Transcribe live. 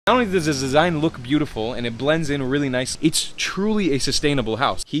Not only does this design look beautiful and it blends in really nice, it's truly a sustainable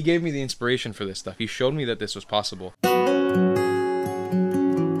house. He gave me the inspiration for this stuff. He showed me that this was possible.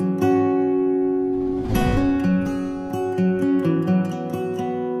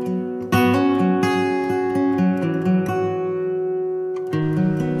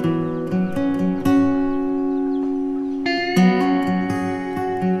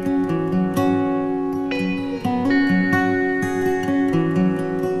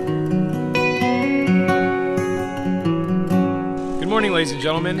 Good morning, ladies and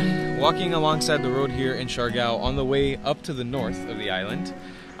gentlemen. Walking alongside the road here in Siargao on the way up to the north of the island.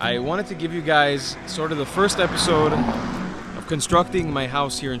 I wanted to give you guys sort of the first episode of constructing my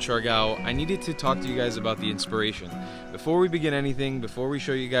house here in Siargao. I needed to talk to you guys about the inspiration. Before we begin anything, before we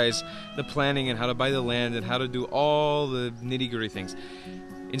show you guys the planning and how to buy the land and how to do all the nitty-gritty things.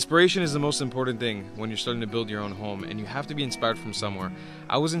 Inspiration is the most important thing when you're starting to build your own home, and you have to be inspired from somewhere.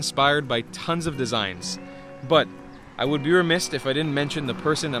 I was inspired by tons of designs, but I would be remiss if I didn't mention the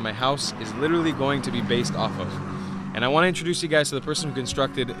person that my house is literally going to be based off of. And I want to introduce you guys to the person who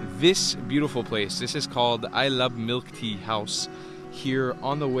constructed this beautiful place. This is called ILabTeaHouse, here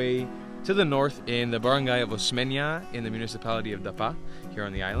on the way to the north in the barangay of Osmeña in the municipality of Dapa, here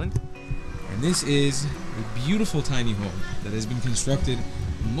on the island. And this is a beautiful tiny home that has been constructed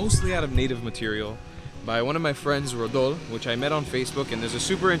mostly out of native material by one of my friends, Rodol, which I met on Facebook, and there's a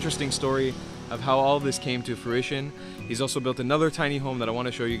super interesting story of how all of this came to fruition. He's also built another tiny home that I want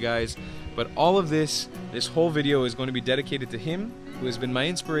to show you guys. But all of this whole video is going to be dedicated to him, who has been my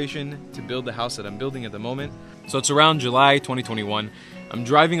inspiration to build the house that I'm building at the moment. So it's around July 2021. I'm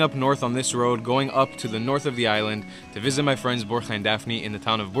driving up north on this road, going up to the north of the island to visit my friends Borja and Daphne in the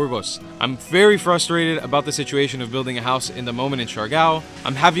town of Burgos. I'm very frustrated about the situation of building a house in the moment in Siargao.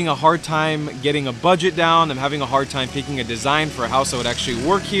 I'm having a hard time getting a budget down. I'm having a hard time picking a design for a house that would actually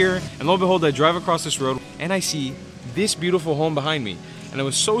work here. And lo and behold, I drive across this road and I see this beautiful home behind me. And I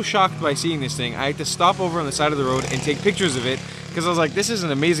was so shocked by seeing this thing, I had to stop over on the side of the road and take pictures of it, because I was like, this is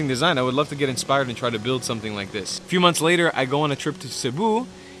an amazing design. I would love to get inspired and try to build something like this. A few months later, I go on a trip to Cebu,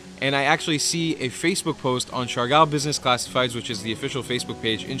 and I actually see a Facebook post on Siargao Business Classifieds, which is the official Facebook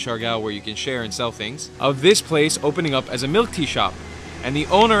page in Siargao where you can share and sell things, of this place opening up as a milk tea shop. And the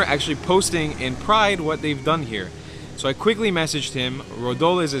owner actually posting in pride what they've done here. So I quickly messaged him,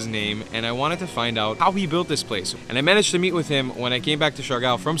 Rodol is his name, and I wanted to find out how he built this place. And I managed to meet with him when I came back to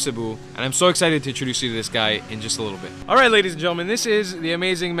Siargao from Cebu, and I'm so excited to introduce you to this guy in just a little bit. Alright, ladies and gentlemen, this is the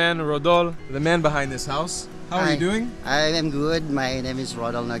amazing man, Rodol, the man behind this house. How are you doing? I am good. My name is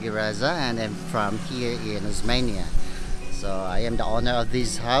Rodol Nagiraza, and I'm from here in Osmeña. So I am the owner of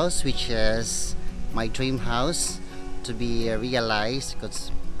this house, which is my dream house to be realized,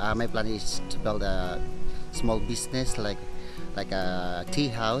 because my plan is to build a small business like a tea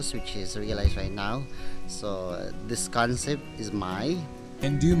house, which is realized right now. So this concept is mine.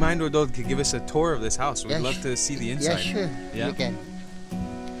 And do you mind, Rodol, to give us a tour of this house? We'd love to see the inside. Yeah, sure. Yeah? You can.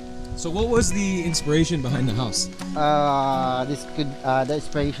 So what was the inspiration behind the house? The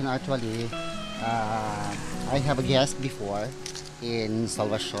inspiration actually, I have a guest before in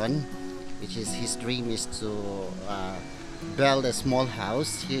Salvacion, which is his dream is to build a small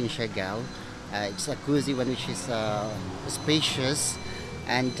house here in Siargao. It's a cozy one, which is spacious,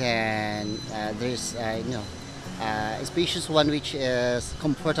 and then there's a spacious one which is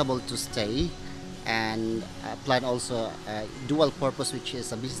comfortable to stay, and plan also dual purpose, which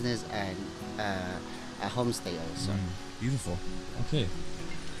is a business and a homestay also. Beautiful. Okay.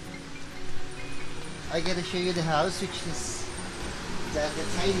 I'm gonna show you the house, which is the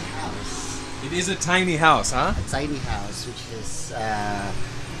tiny house. It is a tiny house, huh? A tiny house, which is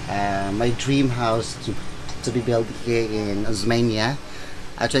my dream house to be built here in Osmeña.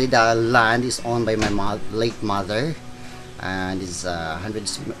 Actually, the land is owned by my late mother, and it's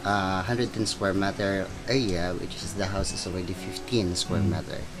 110 square meter area, which is the house is already 15 square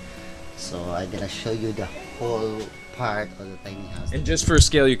meter. So I'm gonna show you the whole part of the tiny house. And just for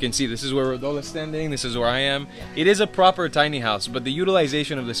scale, you can see this is where Rodol is standing, this is where I am. It is a proper tiny house, but the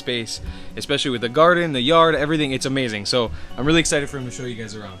utilization of the space, especially with the garden, the yard, everything, it's amazing. So I'm really excited for him to show you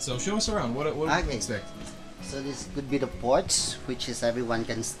guys around. So show us around. What do you expect? So this could be the porch, which is everyone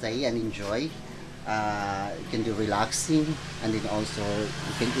can stay and enjoy. You can do relaxing, and then also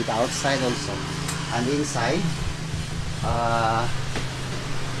you can eat outside also. And inside,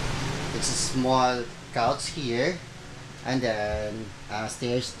 it's a small couch here, and then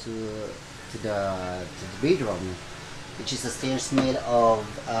stairs to the bedroom, which is a stairs made of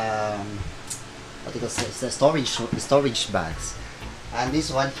what you call storage bags. And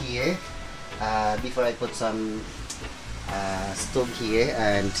this one here, before I put some stove here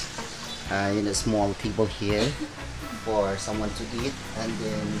and small table here for someone to eat, and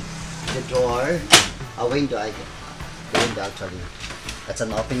then the door, a window. The window actually, that's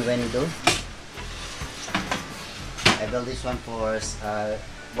an open window. I built this one for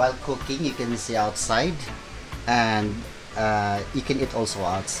while cooking. You can see outside, and you can eat also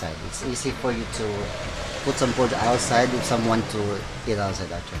outside. It's easy for you to put some food outside if someone to eat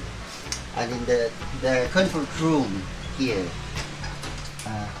outside actually. And in the comfort room here,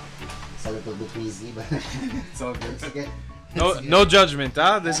 it's a little bit easy, but It's all good. it's okay. No judgment,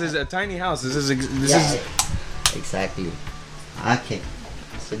 huh? This is a tiny house. This is exactly. Okay,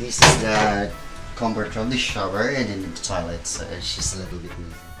 so this is the comfort room, the shower, and then the toilet. So it's just a little bit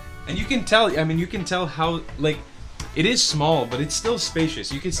easy. and you can tell. I mean, you can tell how like it is small, but it's still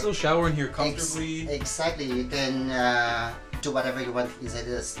spacious. You can still shower in here comfortably. Exactly. You can do whatever you want inside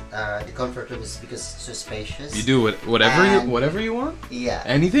this. The comfort room is because it's so spacious. You do whatever you want. Yeah.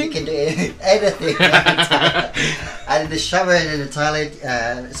 Anything? You can do anything. And the shower and the toilet,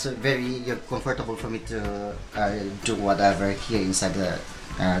 it's very comfortable for me to do whatever here inside the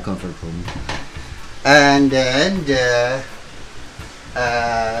comfort room. And then the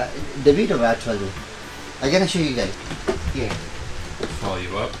video actually, I'm gonna show you guys here. Follow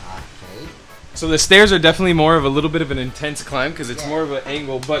you up. Okay. So the stairs are definitely more of a little bit of an intense climb because it's more of an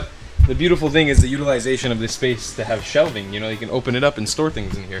angle, but the beautiful thing is the utilization of this space to have shelving. You know, you can open it up and store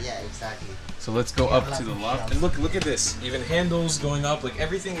things in here. Yeah, exactly. So let's go up to the loft and look at this. Even handles going up, like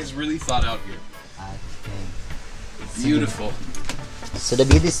everything is really thought out here. Okay. Beautiful. So the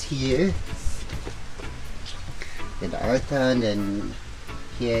bed is here. Then the earth, and then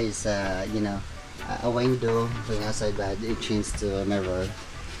here is a window going outside, but it changes to a mirror.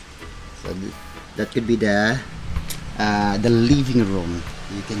 So that could be the living room.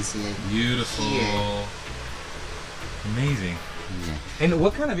 You can see it. Beautiful. Here. Amazing. Yeah. And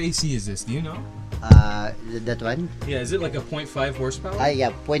what kind of AC is this? Do you know? That one? Yeah, is it like a 0.5 horsepower?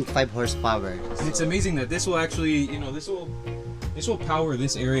 Yeah, 0.5 horsepower. And it's amazing that this will actually, this will power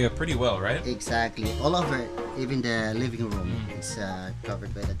this area pretty well, right? Exactly. All over, even the living room, it's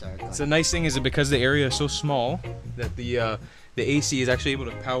covered by the dark. So the nice thing is that because the area is so small, that the AC is actually able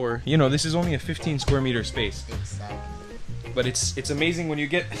to power. This is only a 15 square meter space. Exactly. But it's amazing when you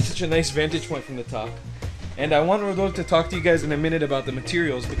get such a nice vantage point from the top. And I want Rodol to talk to you guys in a minute about the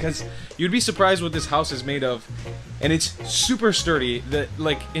materials, because you'd be surprised what this house is made of. And it's super sturdy. The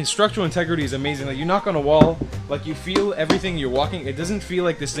structural integrity is amazing. Like, you knock on a wall, like you feel everything you're walking. It doesn't feel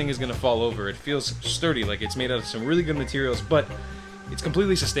like this thing is gonna fall over. It feels sturdy, like it's made out of some really good materials, but it's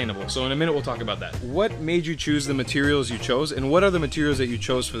completely sustainable. So in a minute we'll talk about that. What made you choose the materials you chose, and what are the materials that you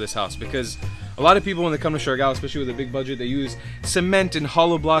chose for this house? Because a lot of people when they come to Siargao, especially with a big budget, they use cement and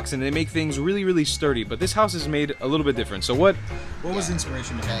hollow blocks and they make things really, really sturdy. But this house is made a little bit different. So what was the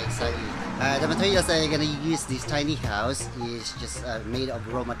inspiration behind it? Exactly. The materials that I'm gonna use this tiny house is just made of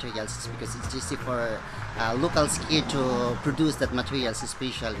raw materials. It's because it's easy for locals here to produce that materials,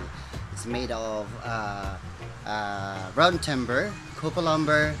 especially. It's made of round timber, cocoa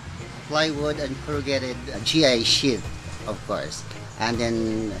lumber, plywood, and corrugated GI sheet, of course, and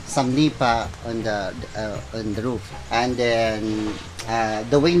then some nipa on the roof, and then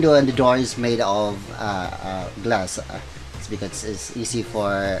the window and the door is made of glass. It's because it's easy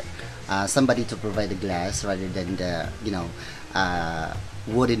for somebody to provide the glass rather than the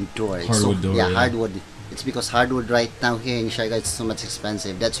wooden door. Hardwood door. Yeah, hardwood. It's because hardwood right now here in Siargao is so much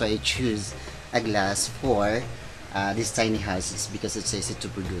expensive. That's why I choose a glass for this tiny house. It's because it's easy to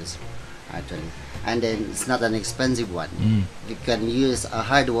produce, actually, and then it's not an expensive one. You can use a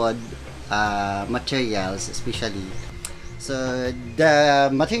hardwood materials, especially. So the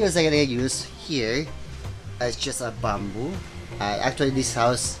materials I'm gonna use here is just a bamboo. Actually, this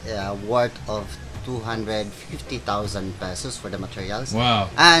house worth of 250,000 pesos for the materials. Wow.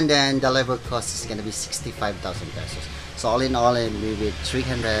 And then the labor cost is gonna be 65,000 pesos. So all in all, it will be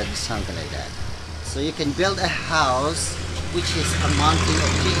 300, something like that. So you can build a house which is amounting of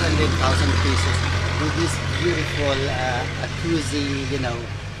 300,000 pesos with this beautiful, cozy,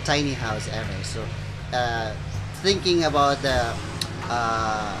 tiny house ever. So thinking about the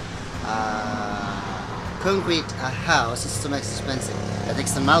concrete house is too much expensive. That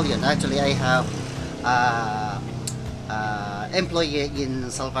takes $1 million. Actually, I have employee in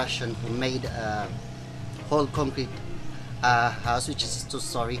Salvation who made a whole concrete house, which is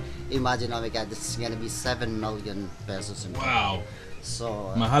 2-story. Imagine, oh my god, this is gonna be 7 million pesos. Wow.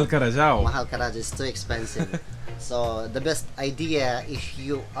 So Mahal ka Rajao. Mahal ka Rajao is too expensive. So the best idea, if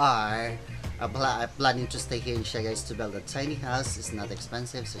you are planning to stay here in Siargao is to build a tiny house. It's not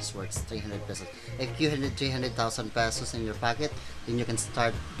expensive, so it's worth 300 pesos. If you had 300,000 pesos in your pocket, then you can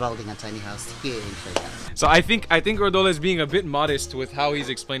start building a tiny house here in Siargao. So I think Rodol is being a bit modest with how he's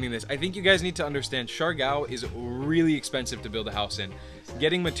explaining this. I think you guys need to understand Siargao is really expensive to build a house in.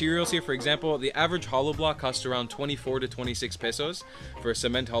 Getting materials here, for example, the average hollow block costs around 24 to 26 pesos for a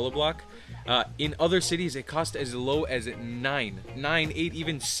cement hollow block. In other cities, it costs as low as 9, 8,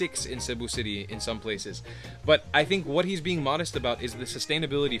 even 6 in Cebu City in some places. But I think what he's being modest about is the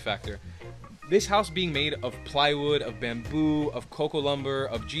sustainability factor. This house being made of plywood, of bamboo, of cocoa lumber,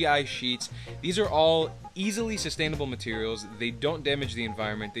 of GI sheets, these are all easily sustainable materials. They don't damage the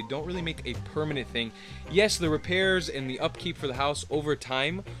environment. They don't really make a permanent thing. Yes, the repairs and the upkeep for the house over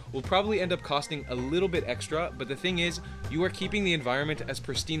time will probably end up costing a little bit extra, but the thing is, you are keeping the environment as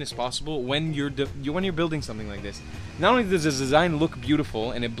pristine as possible when you're building something like this. Not only does the design look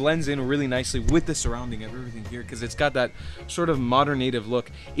beautiful and it blends in really nicely with the surrounding of everything here because it's got that sort of modern native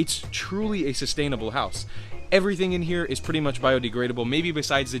look, it's truly a sustainable house. Everything in here is pretty much biodegradable, maybe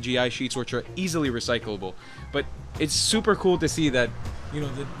besides the GI sheets, which are easily recyclable. But it's super cool to see that, you know,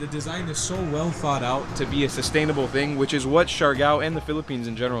 the design is so well thought out to be a sustainable thing, which is what Siargao and the Philippines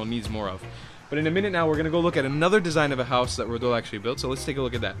in general needs more of. But in a minute now, we're gonna go look at another design of a house that Rodol actually built, so let's take a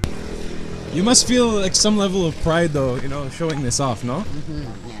look at that. You must feel like some level of pride though, you know, showing this off, no?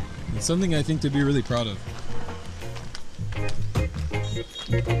 Mm-hmm, yeah. It's something I think to be really proud of.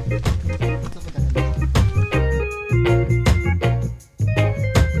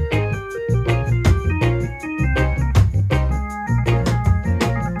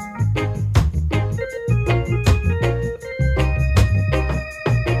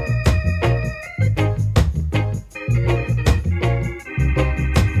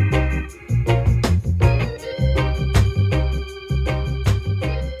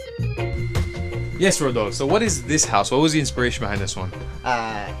 Yes, Rodol. So what is this house? What was the inspiration behind this one?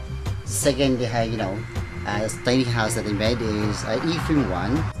 Second behind, you know, tiny house that I made is an E-frame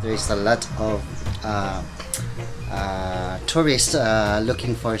one. There is a lot of tourists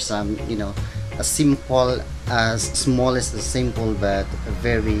looking for some, you know, a simple, as small as a simple but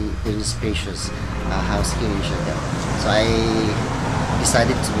very spacious house here in Siargao. So I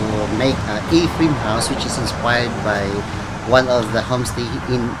decided to make an E-frame house, which is inspired by one of the homestay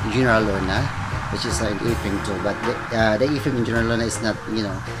in General Lorna, which is an E-frame too, but the E-frame in General Lorna is not, you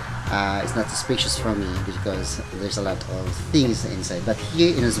know, it's not spacious for me because there's a lot of things inside. But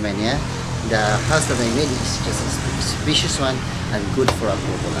here in Osmeña, the house that I made is just a spacious one and good for a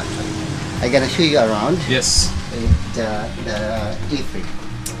couple actually. I'm gonna show you around. Yes. With the E-frame.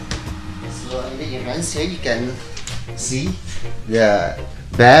 So in the entrance here you can see the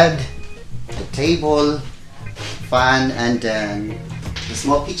bed, the table, fan, and then the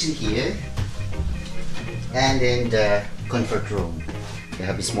small kitchen here. And then the comfort room. We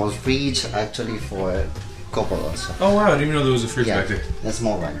have a small fridge actually for couple also. Oh wow, I didn't even know there was a fridge back there. A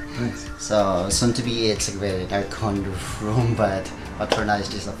small one. Nice. So soon to be it's a very air-con room, but for now it's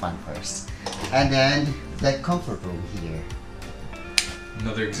just a fun first. And then the comfort room here.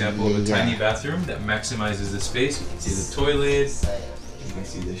 Another example of a tiny bathroom that maximizes the space. You can see the toilet, you can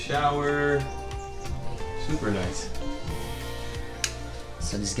see the shower. Super nice.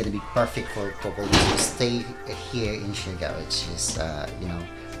 So this is gonna be perfect for a couple to stay here in Siargao, which is you know,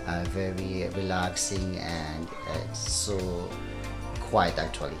 very relaxing and it's so quiet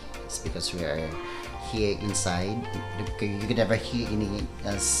actually. It's because we are here inside. You could never hear any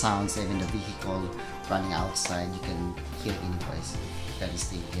sounds, even the vehicle running outside. You can hear any voice. You can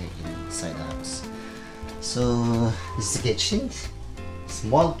stay here inside the house. So this is the kitchen.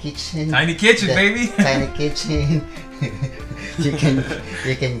 Small kitchen. Tiny kitchen, baby. Tiny kitchen. you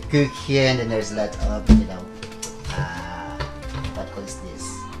can cook here, and then there's a lot of, you know, what calls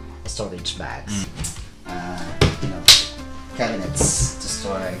this, storage bags. You know, cabinets to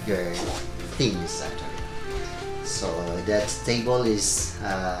store your things actually. So that table is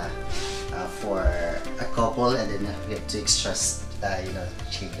for a couple, and then we have 2 extras, you know,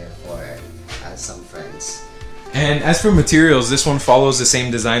 chair for some friends. And as for materials, this one follows the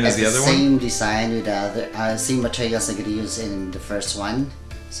same design as the other one? Same design with the other, same materials I'm going to use in the first one.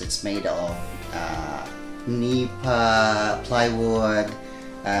 So it's made of nipa, plywood,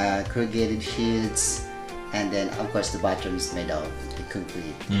 corrugated sheets, and then of course the bathroom is made of the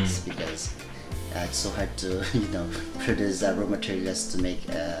concrete because it's so hard to, you know, produce raw materials to make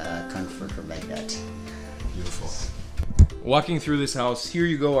a comfort room like that. Beautiful. Walking through this house, here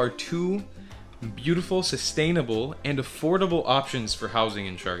you go are 2 beautiful, sustainable, and affordable options for housing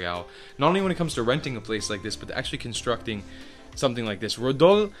in Siargao. Not only when it comes to renting a place like this, but actually constructing something like this.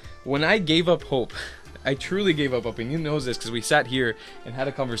 Rodol, when I gave up hope, I truly gave up hope, and he knows this because we sat here and had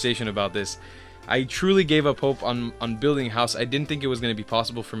a conversation about this. I truly gave up hope on building a house. I didn't think it was going to be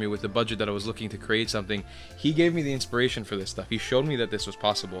possible for me with the budget that I was looking to create something. He gave me the inspiration for this stuff. He showed me that this was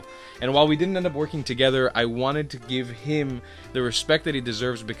possible. And while we didn't end up working together, I wanted to give him the respect that he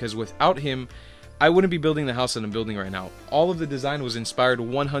deserves, because without him, I wouldn't be building the house that I'm building right now. All of the design was inspired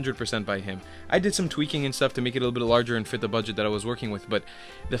 100% by him. I did some tweaking and stuff to make it a little bit larger and fit the budget that I was working with, but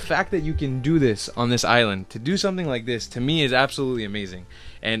the fact that you can do this on this island, to do something like this, to me is absolutely amazing.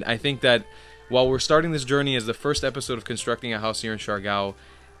 And I think that while we're starting this journey as the first episode of constructing a house here in Siargao,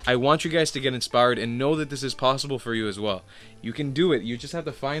 I want you guys to get inspired and know that this is possible for you as well. You can do it. You just have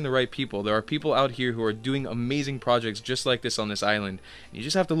to find the right people. There are people out here who are doing amazing projects just like this on this island. You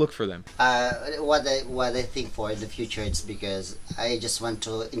just have to look for them. What I think for the future, it's because I just want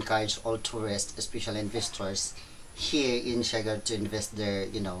to encourage all tourists, especially investors here in Siargao, to invest their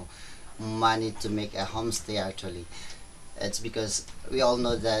money to make a homestay. Actually, it's because we all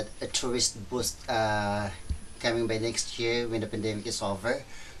know that a tourist boost coming by next year when the pandemic is over.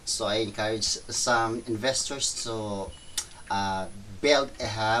 So I encourage some investors to build a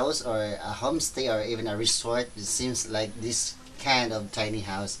house or a homestay or even a resort. It seems like this kind of tiny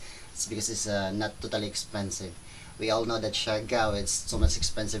house. It's because it's not totally expensive. We all know that Siargao is so much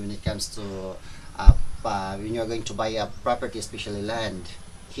expensive when it comes to when you're going to buy a property, especially land.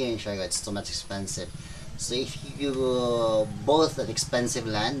 Here in Siargao, it's so much expensive. So if you bought an expensive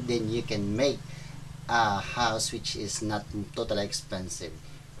land, then you can make a house which is not totally expensive.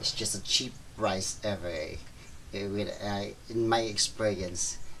 It's just a cheap price ever. In my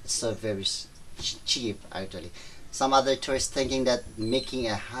experience, it's so very cheap actually. Some other tourists thinking that making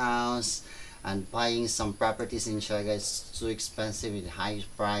a house and buying some properties in Siargao is too expensive with high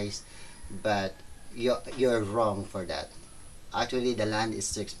price, but you're wrong for that. Actually, the land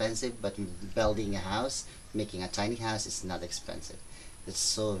is too expensive, but building a house, making a tiny house, is not expensive. It's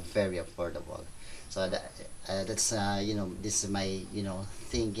so very affordable. So that's this is my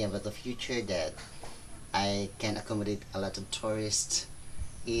thinking about the future, that I can accommodate a lot of tourists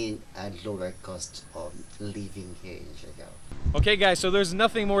in a lower cost of living here in Siargao. Okay guys, so there's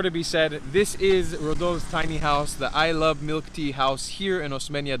nothing more to be said. This is Rodol's tiny house, the ILabTeaHouse here in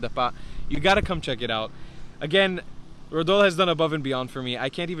Osmeña Dapa. You gotta come check it out. Again, Rodol has done above and beyond for me. I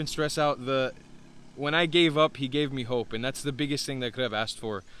can't even stress out when I gave up, he gave me hope, and that's the biggest thing that I could have asked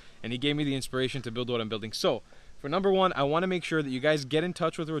for. And he gave me the inspiration to build what I'm building. So, for number one, I want to make sure that you guys get in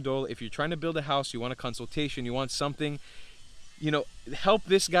touch with Rodol. If you're trying to build a house, you want a consultation, you want something, help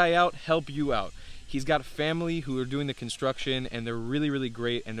this guy out, help you out. He's got family who are doing the construction, and they're really, really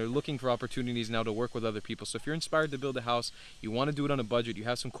great, and they're looking for opportunities now to work with other people. So if you're inspired to build a house, you want to do it on a budget, you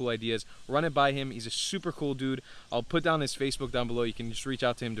have some cool ideas, run it by him. He's a super cool dude. I'll put down his Facebook down below. You can just reach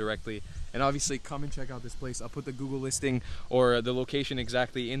out to him directly. And obviously, come and check out this place. I'll put the Google listing or the location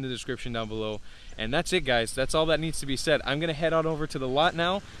exactly in the description down below. And that's it, guys. That's all that needs to be said. I'm going to head on over to the lot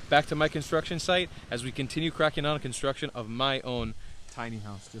now, back to my construction site, as we continue cracking on construction of my own tiny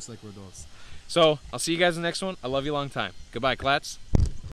house, just like Rodol's. So, I'll see you guys in the next one. I love you long time. Goodbye, Clats.